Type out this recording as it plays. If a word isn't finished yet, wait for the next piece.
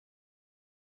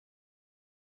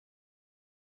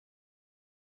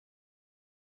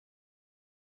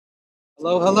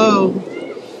Hello, hello.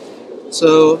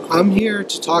 So I'm here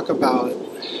to talk about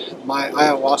my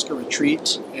ayahuasca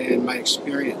retreat and my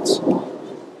experience.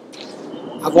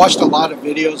 I've watched a lot of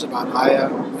videos about Aya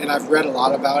and I've read a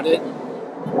lot about it,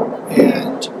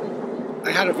 and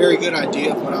I had a very good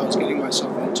idea of what I was getting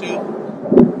myself into.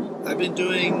 I've been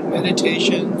doing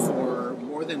meditation for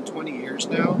more than 20 years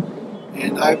now,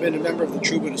 and I've been a member of the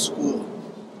True Buddhist school,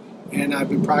 and I've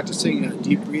been practicing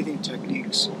deep breathing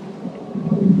techniques.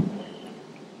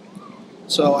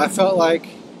 So I felt like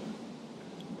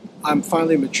I'm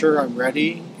finally mature, I'm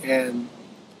ready, and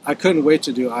I couldn't wait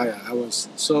to do Aya. I was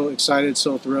so excited,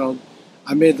 so thrilled.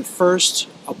 I made the first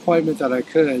appointment that I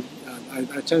could. I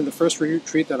attended the first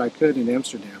retreat that I could in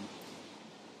Amsterdam.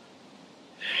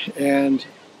 And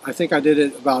I think I did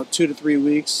it about 2 to 3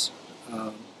 weeks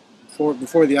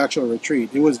before the actual retreat.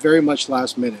 It was very much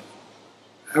last minute.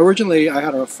 Originally, I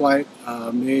had a flight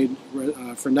made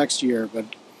for next year, but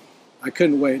I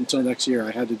couldn't wait until next year. I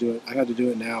had to do it. I had to do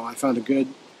it now. I found a good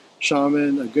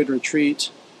shaman, a good retreat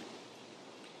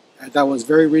that was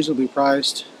very reasonably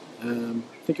priced. I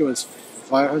think it was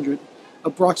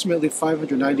approximately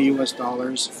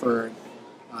 $590 for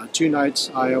 2 nights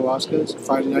ayahuasca,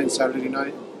 Friday night and Saturday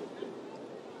night.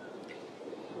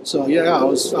 So yeah, I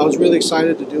was really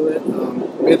excited to do it.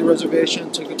 Made the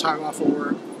reservation, took the time off of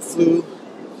work, flew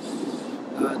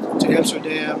to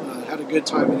Amsterdam. Had a good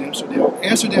time in Amsterdam.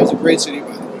 Amsterdam is a great city,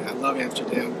 by the way. I love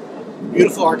Amsterdam.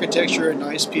 Beautiful architecture,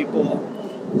 nice people.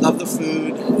 Love the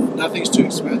food. Nothing's too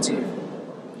expensive.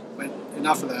 But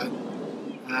enough of that.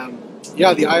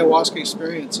 Yeah, the ayahuasca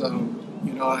experience.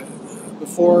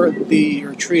 Before the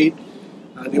retreat,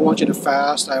 they want you to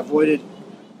fast. I avoided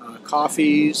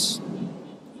coffees,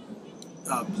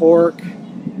 pork,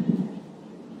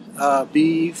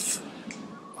 beef,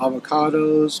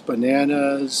 avocados,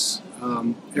 bananas,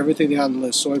 everything they had on the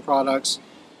list, soy products,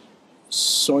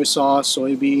 soy sauce,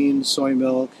 soybeans, soy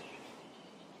milk,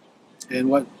 and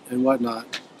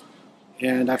whatnot.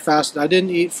 And I fasted. I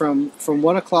didn't eat from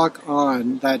 1 o'clock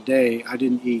on that day. I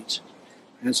didn't eat,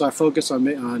 and so I focused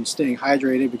on staying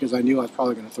hydrated because I knew I was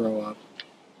probably going to throw up,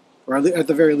 or at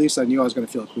the very least, I knew I was going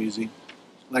to feel queasy,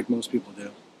 like most people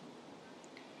do.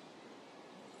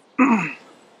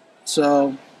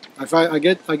 So I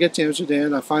get to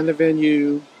Amsterdam. I find the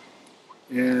venue,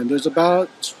 and there's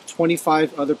about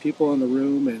 25 other people in the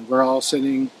room, and we're all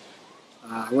sitting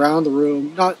around the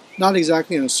room, not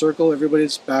exactly in a circle.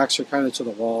 Everybody's backs are kind of to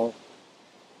the wall,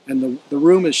 and the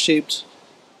room is shaped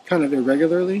kind of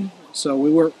irregularly. So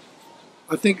we were,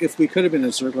 I think if we could have been in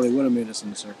a circle, they would have made us in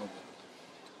a circle.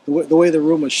 But the way the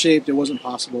room was shaped, it wasn't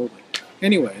possible.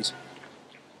 Anyways,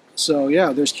 so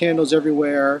yeah, there's candles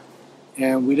everywhere,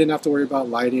 and we didn't have to worry about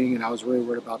lighting, and I was really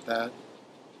worried about that.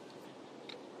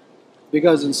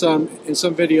 Because in some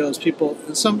videos,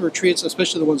 in some retreats,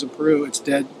 especially the ones in Peru, it's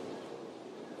dead.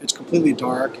 It's completely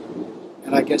dark,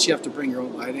 and I guess you have to bring your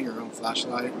own lighting, your own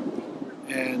flashlight.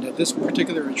 And at this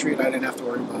particular retreat, I didn't have to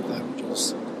worry about that, which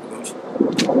was a relief.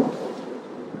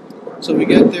 So we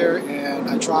get there, and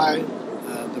I try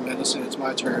the medicine. It's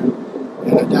my turn,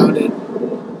 and I down it,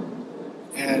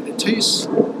 and it tastes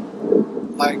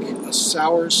like a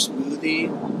sour smoothie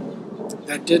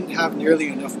that didn't have nearly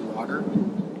enough water,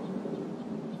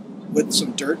 with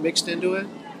some dirt mixed into it.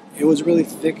 It was really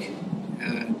thick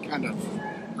and kind of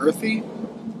earthy,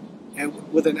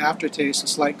 and with an aftertaste, a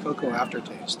slight cocoa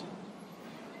aftertaste.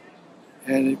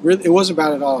 And it wasn't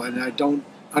bad at all, and I don't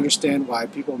understand why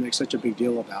people make such a big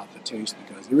deal about the taste,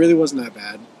 because it really wasn't that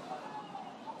bad.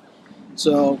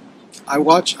 So I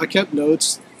kept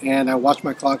notes, and I watched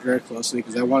my clock very closely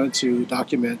because I wanted to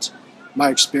document my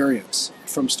experience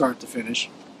from start to finish.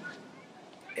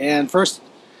 And first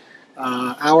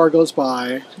hour goes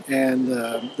by, and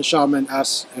the shaman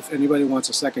asks if anybody wants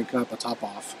a second cup, a top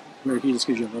off, where he just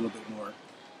gives you a little bit more.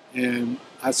 And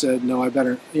I said, no, I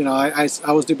better,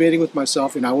 I was debating with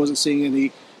myself, and I wasn't seeing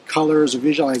any colors or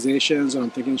visualizations, and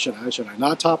I'm thinking, should I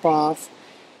not top off?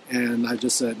 And I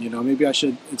just said, maybe I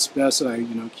should, it's best that I,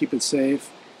 keep it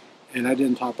safe. And I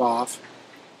didn't top off.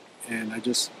 And I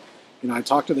just, I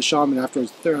talked to the shaman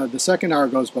afterwards. The second hour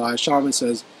goes by, shaman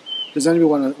says, does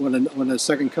anybody want a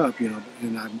second cup?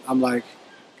 And I'm like,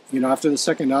 after the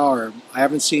second hour, I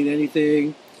haven't seen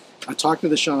anything. I talked to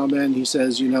the shaman. He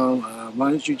says,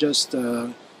 why don't you just,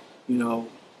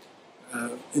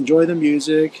 enjoy the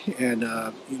music and,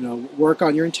 work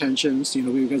on your intentions,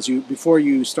 because before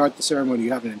you start the ceremony,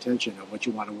 you have an intention of what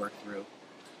you want to work through.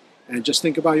 And just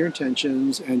think about your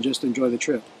intentions and just enjoy the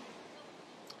trip.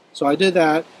 So I did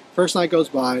that. First night goes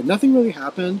by. Nothing really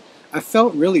happened. I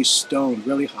felt really stoned,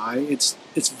 really high. It's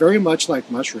very much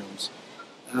like mushrooms.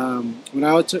 When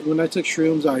I took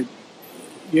shrooms,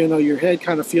 you know, your head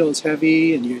kind of feels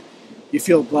heavy, and you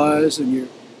feel buzzed, and you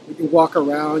walk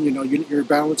around. You know, your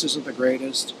balance isn't the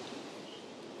greatest,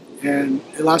 and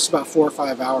it lasts about 4 or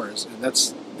 5 hours, and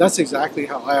that's exactly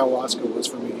how ayahuasca was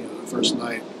for me the first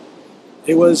night.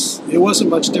 It wasn't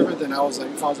much different than I was like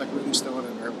if I was like really stoned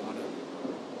on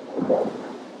marijuana.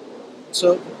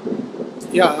 So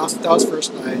yeah, that was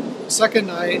first night. Second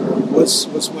night was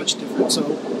much different.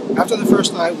 So after the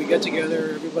first night, we get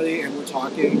together, everybody, and we're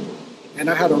talking. And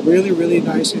I had a really, really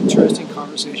nice, interesting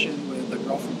conversation with a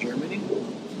girl from Germany.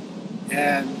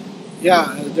 And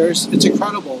yeah, it's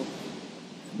incredible.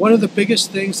 One of the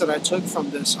biggest things that I took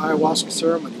from this ayahuasca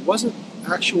ceremony wasn't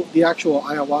the actual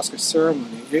ayahuasca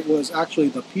ceremony. It was actually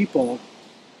the people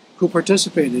who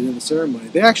participated in the ceremony.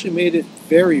 They actually made it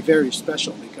very, very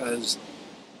special because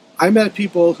I met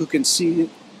people who can see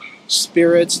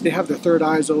spirits. They have their third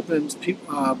eyes open.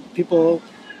 People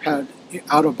had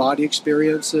out-of-body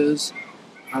experiences.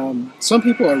 Some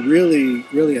people are really,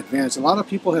 really advanced. A lot of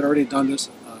people had already done this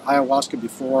ayahuasca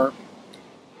before,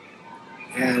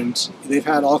 and they've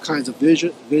had all kinds of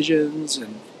visions,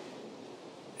 and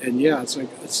yeah,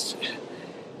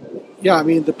 yeah. I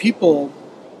mean, the people,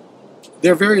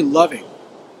 they're very loving.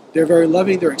 They're very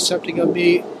loving. They're accepting of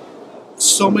me.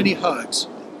 So many hugs.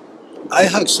 I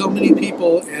hugged so many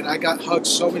people, and I got hugged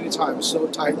so many times, so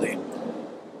tightly.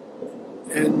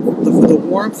 And the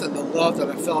warmth and the love that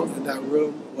I felt in that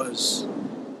room was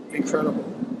incredible.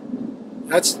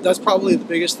 That's probably the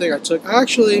biggest thing I took.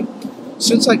 Actually,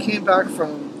 since I came back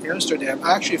from Amsterdam,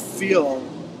 I actually feel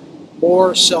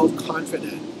more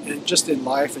self-confident and just in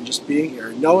life and just being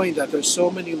here, knowing that there's so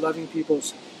many loving people,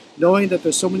 knowing that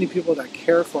there's so many people that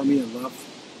care for me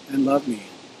and love me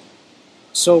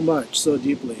so much, so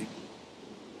deeply.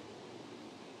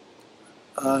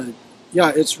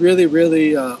 Yeah, it's really,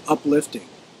 really uplifting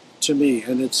to me,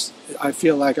 and I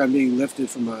feel like I'm being lifted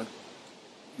from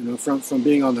from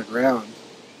being on the ground.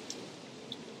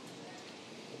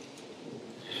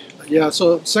 Yeah,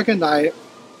 so second night,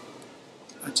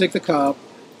 I take the cup,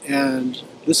 and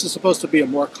this is supposed to be a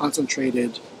more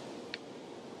concentrated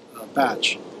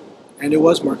batch, and it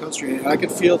was more concentrated, and I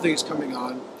could feel things coming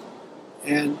on.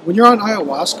 And when you're on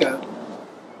ayahuasca,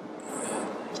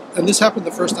 and this happened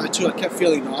the first night too, I kept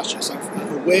feeling nauseous.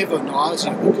 A wave of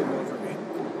nausea would come over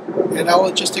me. And I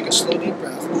would just take a slow deep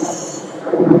breath.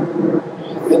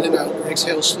 And then I would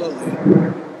exhale slowly.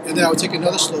 And then I would take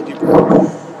another slow deep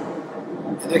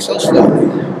breath. And exhale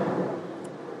slowly.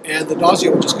 And the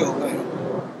nausea would just go away.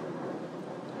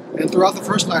 And throughout the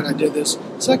first night I did this.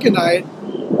 Second night,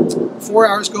 4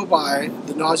 hours go by,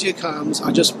 the nausea comes,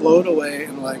 I just blow it away,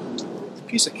 and I'm like,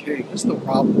 piece of cake, there's no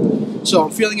problem. So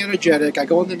I'm feeling energetic. I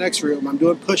go in the next room, I'm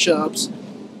doing push-ups,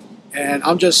 and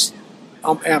I'm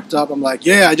amped up. I'm like,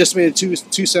 yeah, I just made it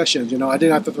two sessions, I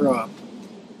didn't have to throw up.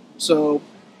 So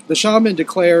the shaman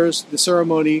declares the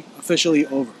ceremony officially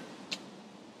over.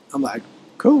 I'm like,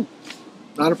 cool,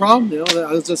 not a problem.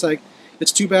 I was just like,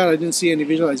 it's too bad I didn't see any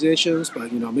visualizations,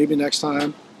 but maybe next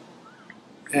time.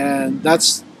 And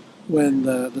that's when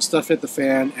the stuff hit the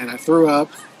fan, and I threw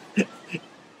up.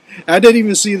 I didn't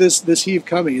even see this heave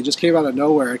coming. It just came out of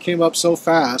nowhere. It came up so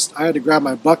fast, I had to grab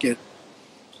my bucket,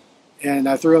 and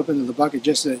I threw up into the bucket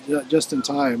just in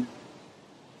time.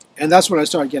 And that's when I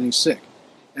started getting sick,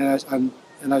 and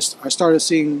I started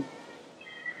seeing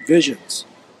visions,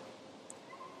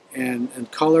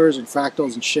 and colors and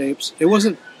fractals and shapes. It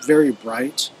wasn't very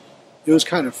bright. It was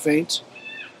kind of faint,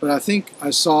 but I think I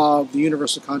saw the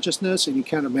universal consciousness, and he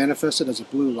kind of manifested as a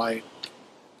blue light.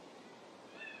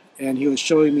 And he was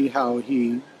showing me how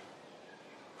he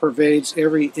pervades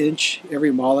every inch, every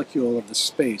molecule of the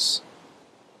space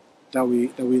that we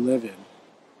live in.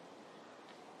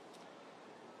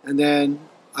 And then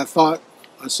I thought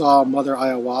I saw Mother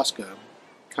Ayahuasca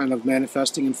kind of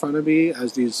manifesting in front of me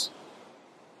as these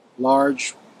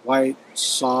large, white,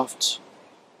 soft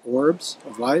orbs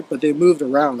of light, but they moved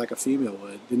around like a female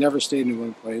would. They never stayed in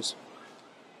one place.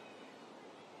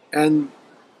 And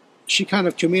she kind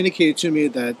of communicated to me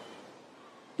that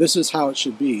this is how it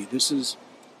should be.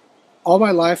 All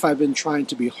my life I've been trying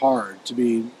to be hard, to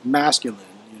be masculine,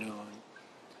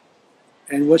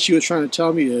 And what she was trying to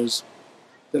tell me is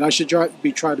that I should try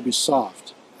to be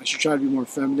soft. I should try to be more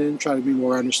feminine, try to be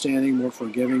more understanding, more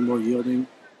forgiving, more yielding.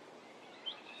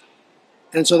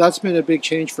 And so that's been a big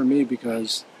change for me,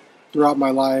 because throughout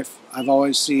my life I've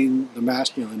always seen the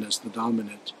masculine as the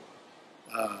dominant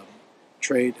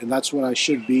trait, and that's what I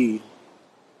should be.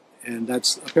 And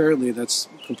that's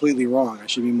completely wrong. I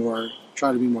should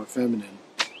try to be more feminine.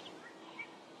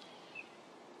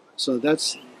 So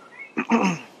that's,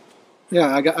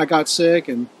 yeah, I got sick,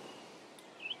 and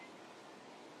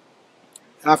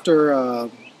after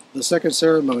the second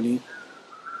ceremony,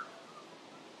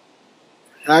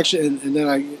 actually, and then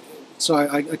I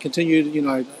continued,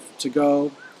 to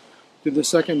go through the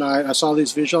second night. I saw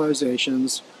these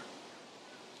visualizations,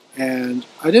 and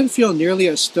I didn't feel nearly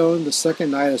as stoned the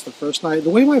second night as the first night. The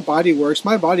way my body works,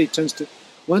 my body tends to,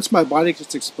 once my body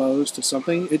gets exposed to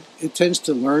something, it tends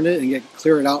to learn it and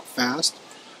clear it out fast.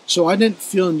 So I didn't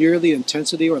feel nearly the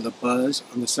intensity or the buzz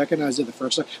on the second night as I did the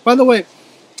first night. By the way,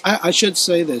 I should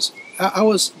say this.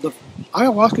 The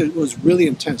ayahuasca was really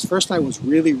intense. First night was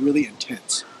really, really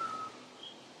intense.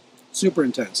 Super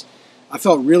intense. I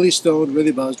felt really stoned,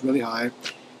 really buzzed, really high.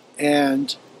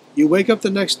 And you wake up the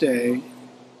next day.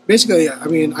 Basically, I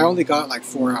mean, I only got like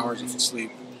 4 hours of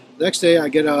sleep. The next day I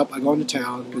get up, I go into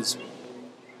town because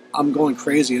I'm going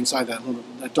crazy inside that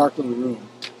dark little room.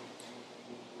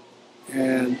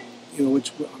 And,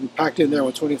 which I'm packed in there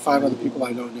with 25 other people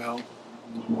I don't know.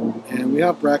 And we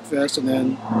have breakfast, and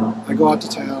then I go out to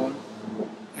town.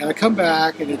 And I come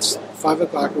back, and it's 5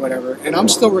 o'clock or whatever, and I'm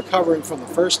still recovering from the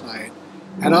first night.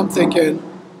 And I'm thinking,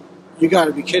 you got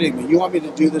to be kidding me. You want me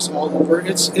to do this all over?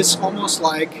 It's almost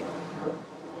like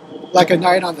a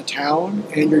night on the town,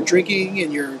 and you're drinking,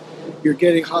 and you're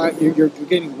getting high, you're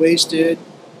getting wasted,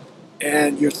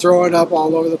 and you're throwing up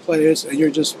all over the place, and you're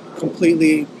just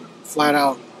completely flat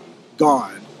out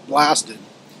gone, blasted.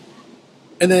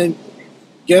 And then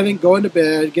going to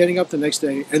bed, getting up the next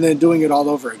day, and then doing it all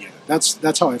over again.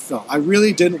 That's how I felt. I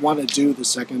really didn't want to do the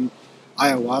second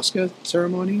ayahuasca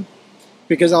ceremony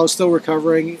because I was still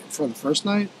recovering from the first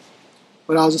night.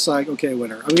 But I was just like, okay,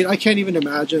 whatever. I mean, I can't even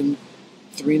imagine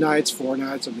 3 nights, 4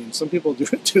 nights. I mean, some people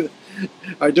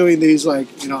are doing these like,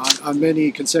 on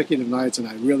many consecutive nights, and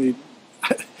I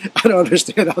don't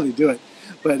understand how they do it.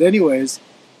 But anyways,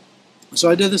 so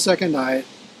I did the second night,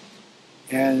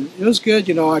 and it was good.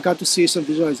 I got to see some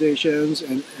visualizations,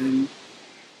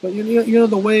 but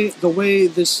the way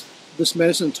this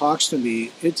medicine talks to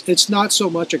me, it's not so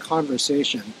much a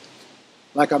conversation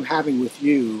like I'm having with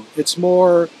you. It's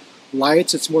more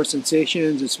lights, it's more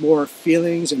sensations, it's more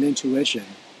feelings and intuition.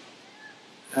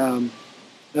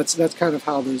 That's kind of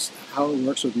how it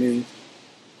works with me.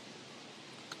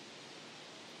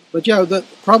 But yeah,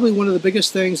 probably one of the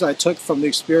biggest things I took from the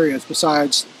experience,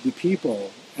 besides the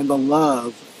people and the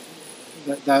love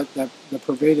that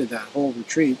pervaded that whole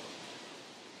retreat,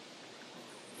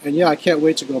 and yeah, I can't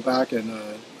wait to go back and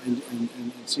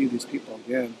see these people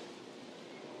again,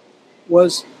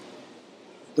 was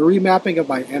the remapping of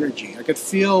my energy. I could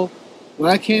feel, when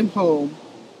I came home,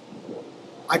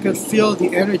 I could feel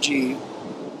the energy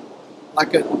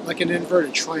like an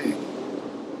inverted triangle.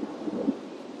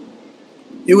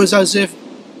 It was as if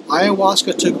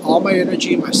ayahuasca took all my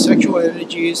energy, my sexual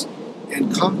energies,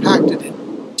 and compacted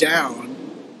it down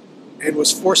and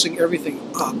was forcing everything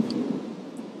up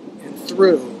and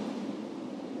through.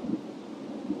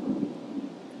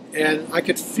 And I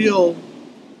could feel,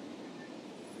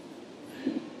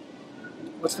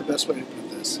 what's the best way to put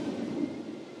this?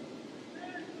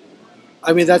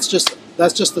 I mean, that's just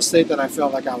the state that I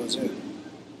felt like I was in.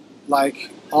 Like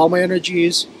all my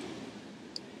energies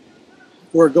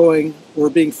were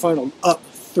being funneled up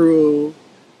through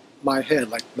my head,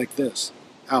 like this,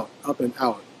 out, up and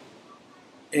out.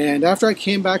 And after I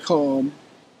came back home,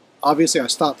 obviously I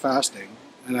stopped fasting,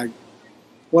 and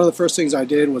one of the first things I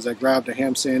did was I grabbed a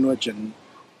ham sandwich and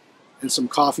some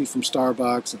coffee from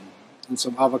Starbucks and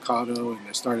some avocado, and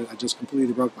I just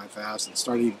completely broke my fast and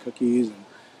started eating cookies and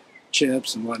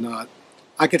chips and whatnot.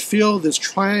 I could feel this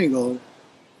triangle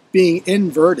being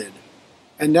inverted,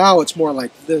 and now it's more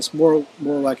like this, more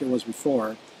like it was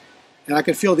before. And I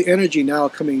can feel the energy now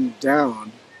coming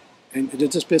down and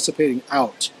it's just dissipating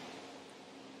out.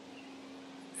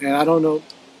 And I don't know,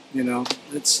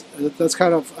 that's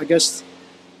kind of, I guess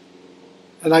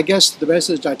the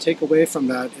message I take away from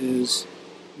that is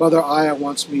Mother Aya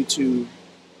wants me to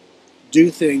do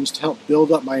things to help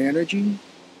build up my energy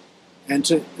and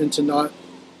to not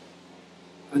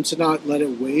let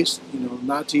it waste,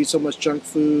 not to eat so much junk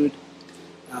food,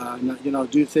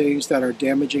 do things that are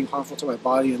damaging, harmful to my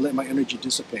body, and let my energy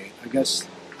dissipate. I guess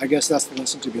that's the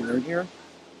lesson to be learned here.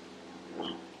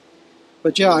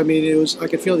 But yeah, I mean, I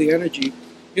could feel the energy.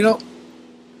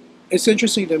 It's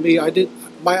interesting to me.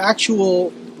 My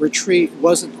actual retreat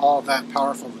wasn't all that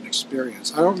powerful of an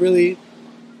experience. I don't really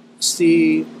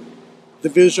see the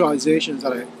visualizations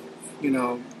that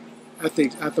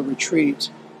at the retreat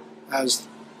as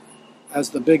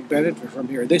the big benefit from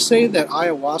here. They say that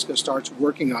ayahuasca starts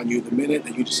working on you the minute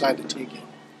that you decide to take it.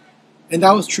 And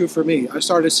that was true for me. I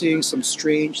started seeing some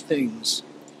strange things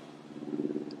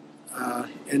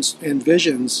and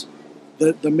visions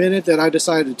the minute that I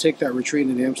decided to take that retreat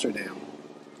in Amsterdam.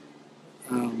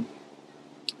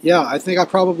 Yeah, I think I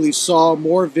probably saw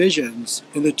more visions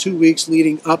in the 2 weeks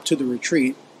leading up to the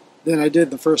retreat than I did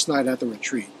the first night at the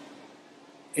retreat.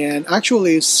 And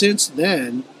actually, since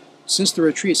then, since the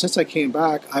retreat, since I came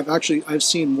back, I've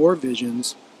seen more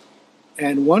visions.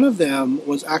 And one of them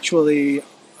was actually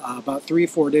about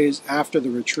 3-4 days after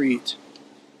the retreat.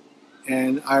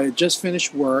 And I had just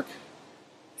finished work,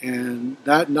 and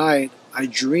that night I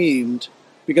dreamed,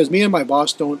 because me and my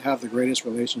boss don't have the greatest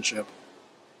relationship.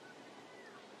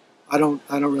 I don't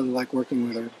really like working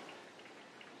with her.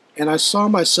 And I saw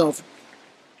myself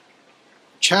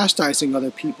chastising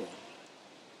other people.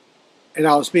 And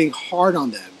I was being hard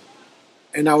on them.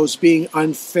 And I was being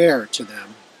unfair to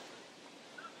them.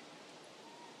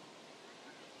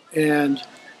 And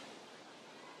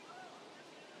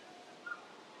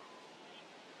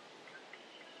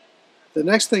the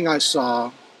next thing I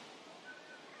saw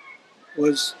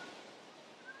was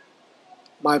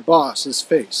my boss's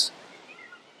face.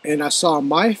 And I saw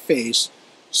my face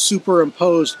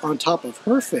superimposed on top of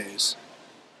her face.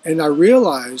 And I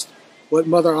realized what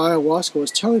Mother Ayahuasca was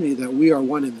telling me, that we are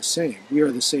one and the same. We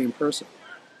are the same person.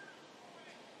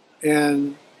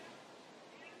 And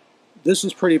this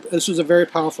was a very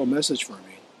powerful message for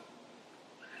me.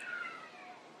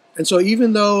 And so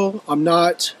even though I'm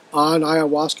not on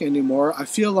ayahuasca anymore, I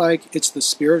feel like it's the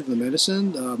spirit of the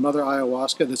medicine, Mother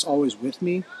Ayahuasca, that's always with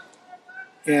me.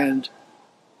 And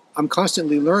I'm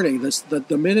constantly learning this.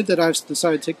 The minute that I've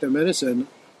decided to take the medicine,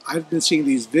 I've been seeing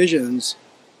these visions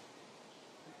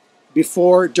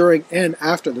before, during, and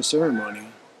after the ceremony.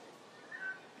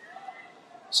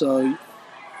 So,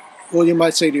 well, you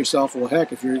might say to yourself, well,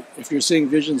 heck, if you're seeing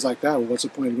visions like that, well, what's the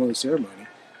point of going to the ceremony?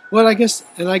 Well, I guess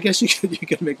you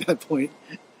could make that point.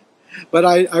 But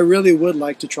I really would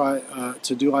like to try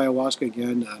to do ayahuasca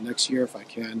again next year if I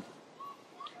can.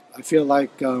 I feel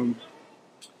like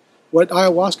what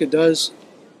ayahuasca does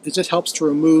is it helps to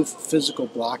remove physical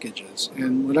blockages.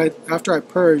 And after I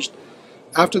purged,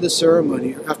 after the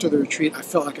ceremony, after the retreat, I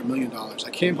felt like $1 million. I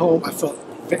came home, I felt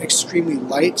extremely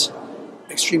light,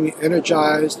 extremely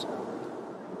energized.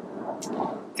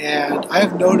 And I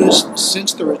have noticed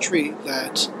since the retreat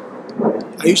that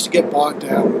I used to get bogged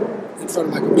down in front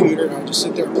of my computer, and I would just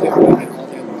sit there and play online all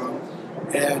day long.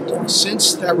 And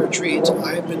since that retreat,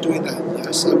 I have been doing that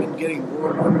less. I've been getting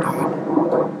more and more done.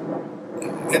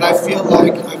 And I feel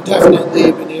like I've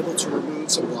definitely been able to remove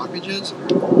some blockages.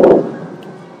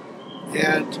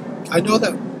 And I know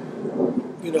that,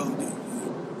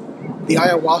 the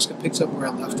ayahuasca picks up where I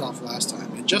left off last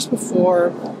time. And just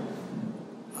before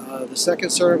the second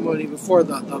ceremony, before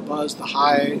the buzz, the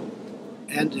high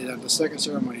ended at the second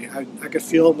ceremony, I could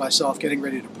feel myself getting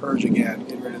ready to purge again,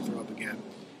 getting ready to throw up again.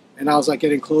 And I was like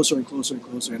getting closer and closer and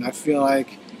closer. And I feel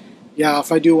like, yeah,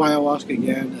 if I do ayahuasca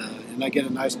again and I get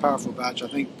a nice powerful batch, I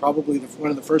think probably one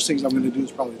of the first things I'm going to do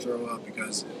is probably throw up,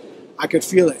 because I could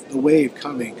feel it, the wave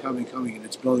coming, and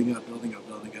it's building up.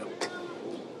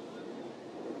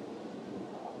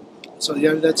 So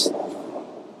yeah, that's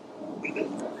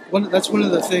one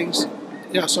of the things.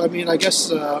 Yeah, so I mean, I guess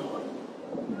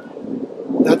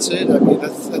that's it. I mean,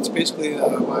 that's basically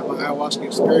my ayahuasca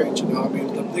experience. I mean,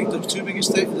 the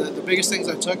biggest things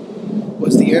I took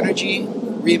was the energy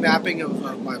remapping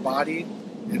of my body,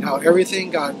 and how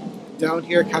everything got down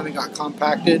here kind of got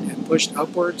compacted and pushed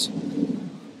upwards.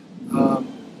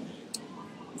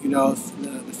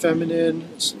 The feminine,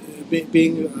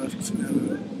 being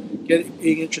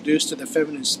introduced to the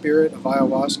feminine spirit of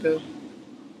ayahuasca,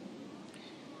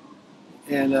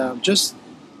 and just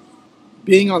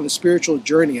being on the spiritual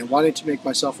journey and wanting to make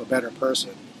myself a better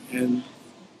person. And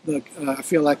I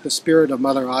feel like the spirit of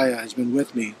Mother Aya has been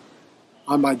with me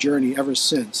on my journey ever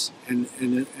since, and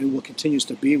will continues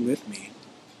to be with me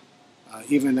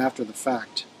even after the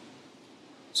fact.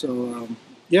 So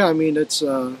yeah, I mean, it's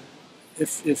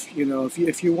if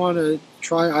you want to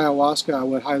try ayahuasca, I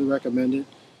would highly recommend it.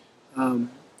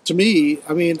 To me,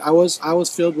 I mean, I was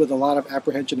filled with a lot of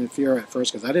apprehension and fear at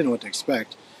first, because I didn't know what to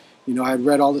expect. I had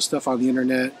read all this stuff on the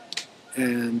internet,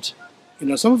 and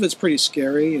some of it's pretty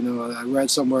scary. I read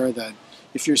somewhere that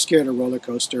if you're scared of roller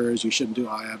coasters, you shouldn't do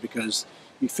Aya, because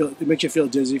it makes you feel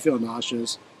dizzy, feel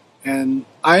nauseous. And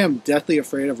I am deathly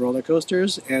afraid of roller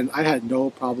coasters, and I had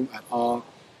no problem at all.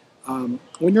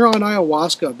 When you're on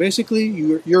ayahuasca, basically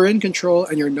you're in control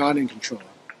and you're not in control.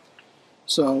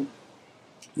 So,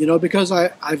 because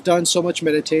I've done so much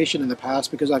meditation in the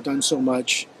past, because I've done so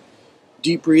much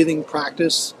deep breathing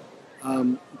practice,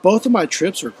 both of my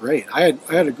trips were great. I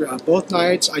had both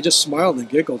nights I just smiled and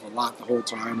giggled a lot the whole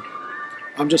time.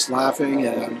 I'm just laughing,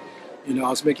 and You know, I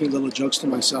was making little jokes to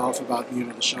myself about, you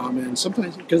know, the shaman.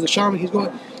 Sometimes, because the shaman,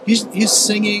 he's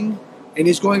singing, and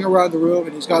he's going around the room,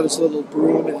 and he's got his little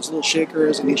broom and his little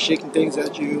shakers, and he's shaking things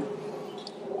at you.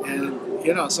 And,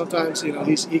 you know, sometimes, you know,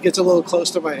 he gets a little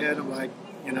close to my head. I'm like,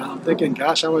 you know, I'm thinking,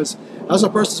 gosh, how's a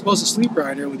person supposed to sleep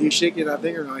right here with you shaking that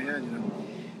thing around my head, you know?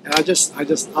 And I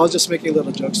was just making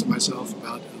little jokes to myself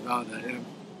about him.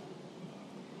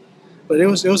 But it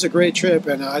was a great trip,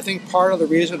 and I think part of the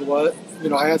reason was, you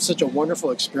know, I had such a wonderful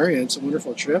experience, a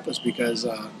wonderful trip, was because,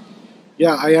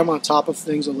 yeah, I am on top of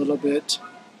things a little bit,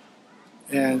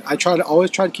 and I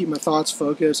always try to keep my thoughts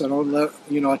focused. I don't let,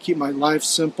 you know, I keep my life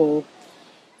simple,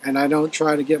 and I don't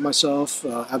try to get myself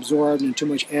absorbed in too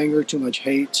much anger, too much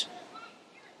hate,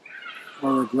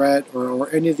 or regret, or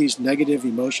any of these negative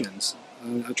emotions.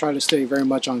 I try to stay very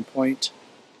much on point.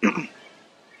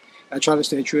 I try to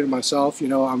stay true to myself. You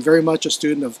know, I'm very much a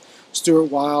student of Stuart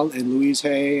Wilde and Louise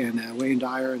Hay and Wayne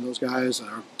Dyer and those guys,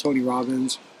 Tony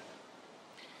Robbins.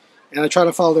 And I try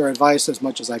to follow their advice as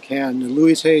much as I can. And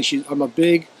Louise Hay, I'm a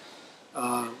big,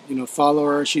 you know,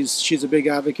 follower. She's a big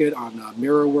advocate on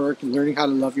mirror work and learning how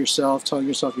to love yourself, telling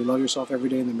yourself you love yourself every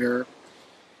day in the mirror.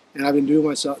 And I've been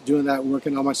doing that,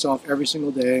 working on myself every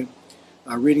single day,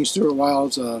 reading Stuart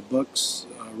Wilde's books,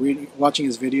 watching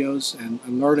his videos,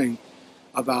 and learning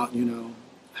about, you know,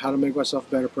 how to make myself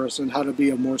a better person, how to be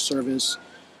of more service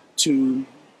to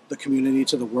the community,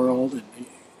 to the world,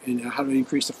 and how to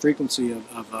increase the frequency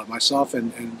of myself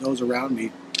and those around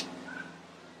me.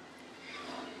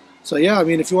 So yeah, I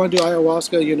mean, if you want to do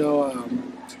ayahuasca, you know,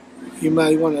 you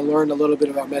might want to learn a little bit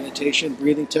about meditation,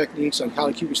 breathing techniques, on how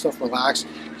to keep yourself relaxed,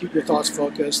 keep your thoughts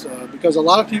focused, because a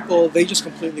lot of people, they just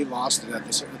completely lost it at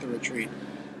the retreat.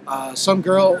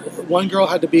 One girl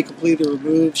had to be completely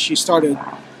removed. She started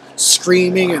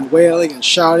screaming and wailing and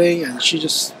shouting, and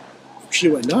she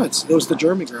went nuts. It was the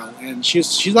German girl, and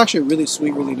she's actually a really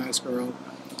sweet, really nice girl.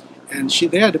 And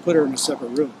they had to put her in a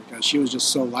separate room because she was just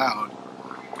so loud.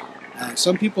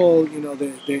 Some people, you know,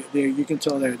 you can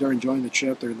tell they're enjoying the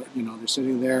trip. They're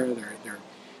sitting there,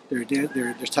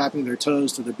 they're tapping their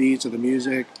toes to the beats of the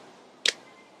music.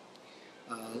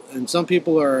 And some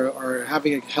people are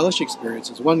having hellish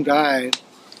experiences. One guy,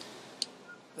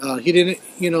 he didn't,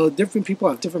 you know, different people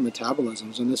have different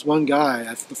metabolisms. And this one guy,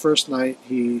 after the first night,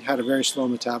 he had a very slow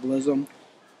metabolism.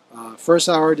 First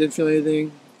hour, didn't feel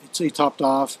anything, so he topped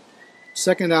off.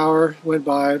 Second hour went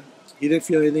by, he didn't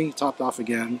feel anything, he topped off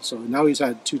again. So now he's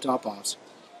had 2 top-offs.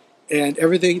 And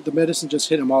everything, the medicine just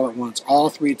hit him all at once. All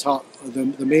 3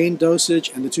 the main dosage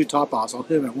and the 2 top-offs all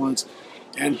hit him at once.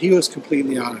 And he was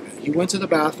completely out of it. He went to the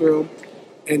bathroom,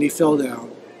 and he fell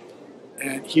down.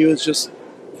 And he was just,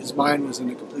 his mind was in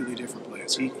a completely different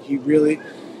place. He really,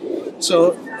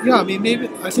 so yeah, I mean, maybe,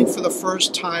 I think for the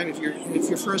first time, if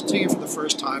you're first taking it for the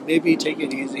first time, maybe take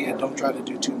it easy and don't try to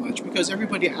do too much, because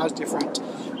everybody has different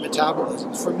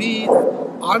metabolisms. For me,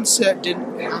 onset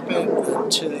didn't happen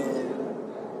until,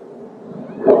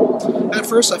 at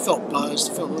first I felt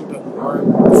buzzed, felt a little bit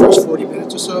warm, the first 40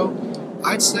 minutes or so.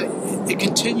 I'd say it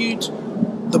continued,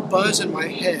 the buzz in my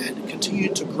head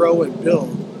continued to grow and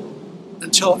build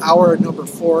until hour number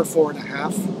 4,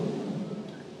 4.5.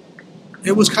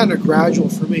 It was kind of gradual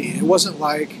for me. It wasn't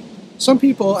like, some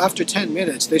people after 10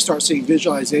 minutes, they start seeing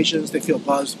visualizations, they feel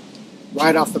buzzed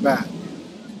right off the bat.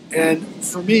 And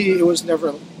for me, it was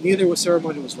neither was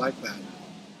ceremony was like that.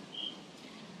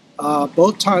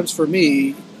 Both times for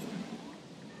me,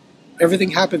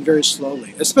 everything happened very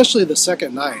slowly, especially the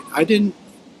second night.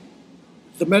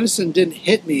 The medicine didn't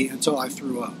hit me until I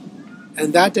threw up.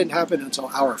 And that didn't happen until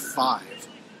hour 5,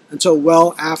 until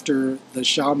well after the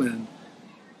shaman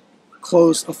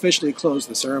officially closed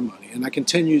the ceremony. And I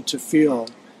continued to feel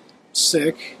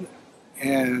sick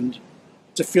and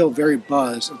to feel very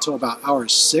buzzed until about hour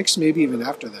 6, maybe even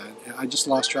after that. I just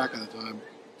lost track of the time.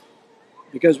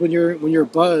 Because when you're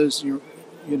buzzed, you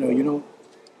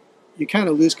kind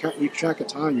of lose track of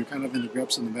time. You're kind of in the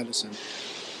grips of the medicine.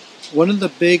 One of the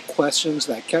big questions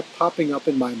that kept popping up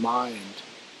in my mind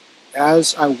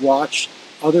as I watched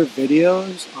other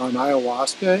videos on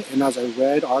ayahuasca and as I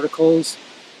read articles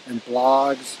and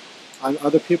blogs on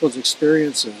other people's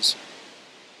experiences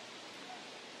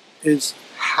is,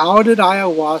 how did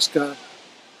ayahuasca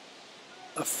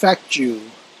affect you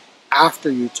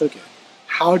after you took it?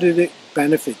 How did it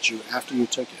benefit you after you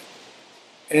took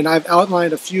it? And I've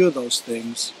outlined a few of those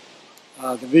things,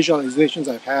 the visualizations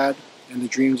I've had and the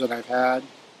dreams that I've had.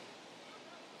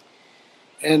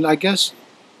 And I guess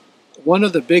one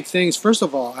of the big things, first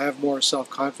of all, I have more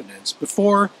self-confidence.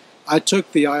 Before I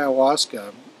took the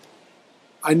ayahuasca,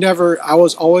 I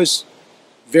was always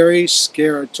very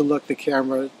scared to look the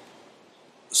camera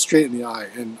straight in the eye.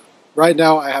 And Right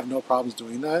now, I have no problems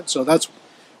doing that. So that's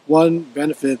one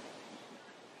benefit,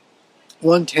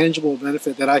 one tangible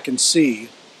benefit that I can see.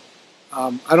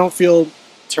 I don't feel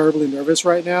terribly nervous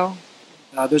right now.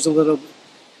 There's a little,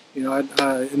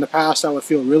 in the past I would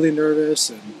feel really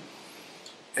nervous,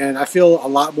 and I feel a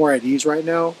lot more at ease right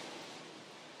now.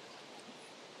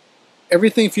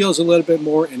 Everything feels a little bit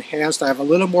more enhanced. I have a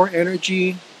little more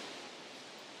energy.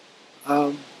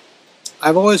 Um,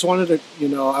 I've always wanted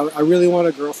to, I really want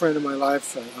a girlfriend in my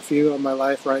life, a female in my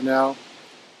life right now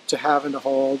to have and to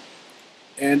hold.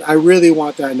 And I really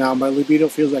want that now. My libido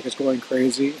feels like it's going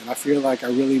crazy, and I feel like I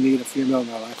really need a female in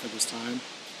my life at this time.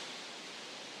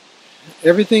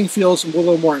 Everything feels a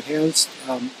little more enhanced.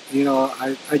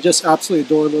 I just absolutely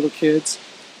adore little kids.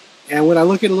 And when I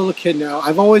look at a little kid now,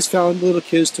 I've always found little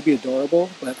kids to be adorable,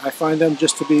 but I find them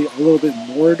just to be a little bit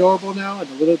more adorable now and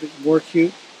a little bit more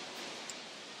cute.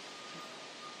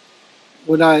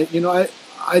 When I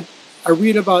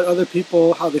read about other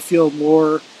people, how they feel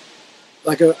more,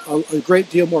 like a great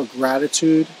deal more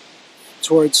gratitude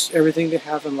towards everything they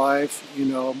have in life,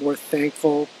 more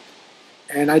thankful.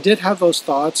 And I did have those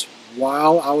thoughts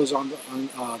while I was on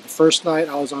the first night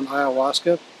I was on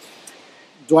ayahuasca.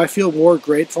 Do I feel more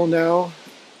grateful now?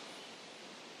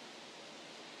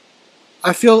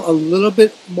 I feel a little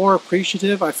bit more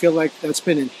appreciative. I feel like that's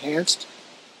been enhanced.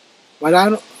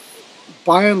 But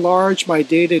by and large, my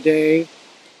day-to-day,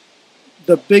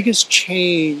 the biggest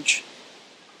change,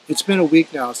 it's been a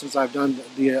week now since I've done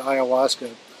the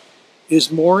ayahuasca,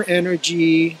 is more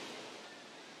energy,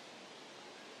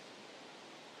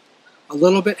 a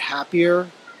little bit happier,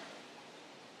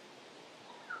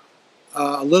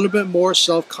 a little bit more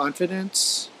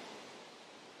self-confidence,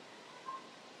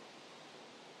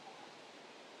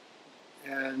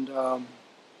 and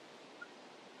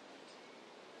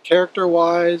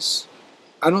character-wise,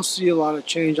 I don't see a lot of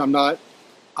change. I'm not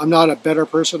a better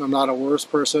person. I'm not a worse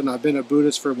person. I've been a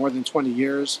Buddhist for more than 20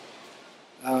 years.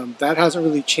 That hasn't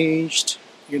really changed.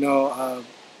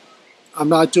 I'm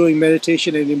not doing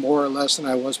meditation any more or less than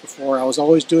I was before. I was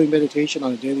always doing meditation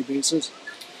on a daily basis,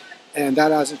 and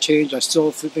that hasn't changed. I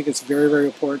still think it's very, very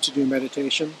important to do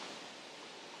meditation.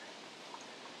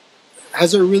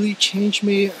 Has it really changed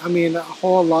me? I mean, a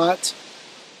whole lot.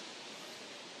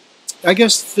 I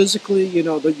guess physically,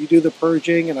 that you do the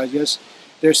purging, and I guess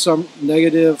there's some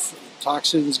negative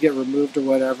toxins get removed or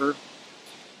whatever.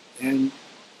 And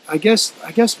I guess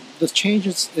the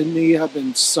changes in me have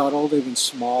been subtle. They've been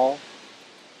small.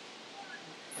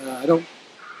 I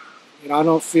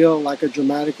don't feel like a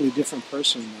dramatically different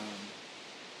person.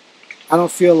 I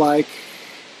don't feel like,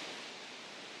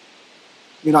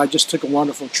 I just took a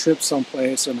wonderful trip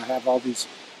someplace and I have all these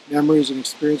memories and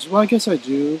experiences. Well, I guess I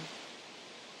do.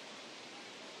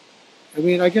 I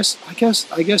mean, I guess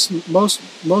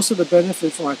most of the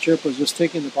benefit from my trip was just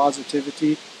taking the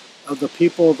positivity of the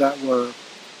people that were,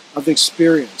 of the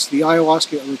experience. The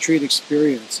Ayahuasca Retreat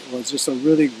experience was just a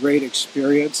really great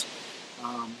experience.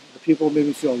 The people made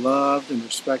me feel loved and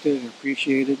respected and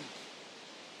appreciated.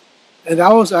 And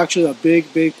that was actually a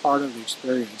big, big part of the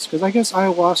experience. Because I guess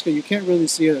ayahuasca, you can't really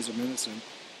see it as a medicine.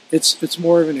 It's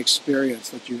more of an experience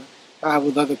that you have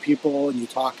with other people, and you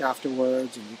talk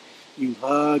afterwards, and you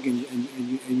hug, and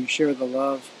you share the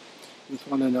love with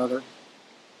one another.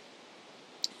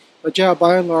 But yeah,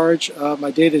 by and large, my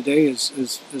day-to-day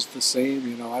is the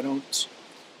same.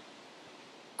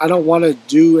 I don't want to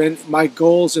do, and my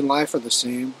goals in life are the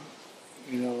same.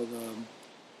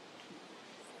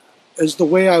 Is the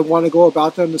way I want to go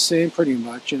about them the same? Pretty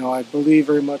much. I believe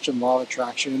very much in law of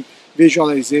attraction,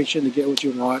 visualization to get what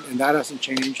you want, and that hasn't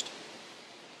changed.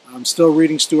 I'm still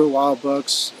reading Stuart Wilde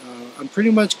books. I'm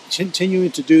pretty much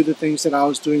continuing to do the things that I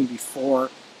was doing before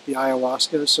the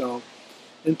ayahuasca. So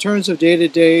in terms of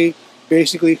day-to-day,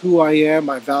 basically who I am,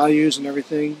 my values and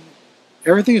everything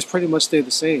has pretty much stayed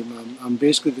the same. I'm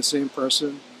basically the same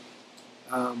person.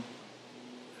 I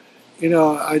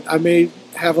may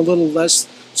have a little less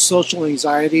social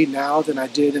anxiety now than I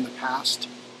did in the past.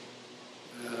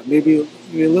 Maybe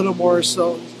a little more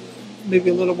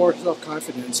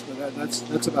self-confidence, but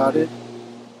that's about it.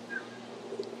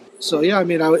 So yeah, I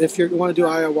mean, if you want to do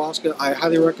ayahuasca, I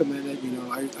highly recommend it.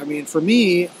 I mean, for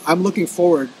me, I'm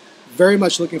very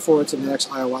much looking forward to the next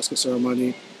ayahuasca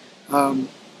ceremony.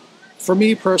 For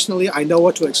me personally, I know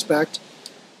what to expect.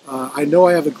 I know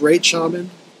I have a great shaman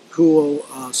who will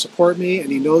support me,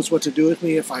 and he knows what to do with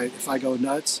me if I go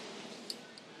nuts.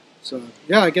 So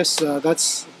yeah, I guess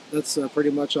that's pretty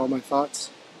much all my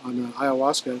thoughts on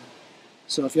ayahuasca.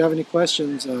 So if you have any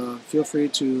questions, feel free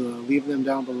to leave them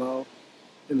down below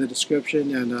in the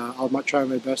description, and I'll try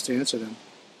my best to answer them.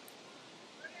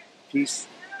 Peace.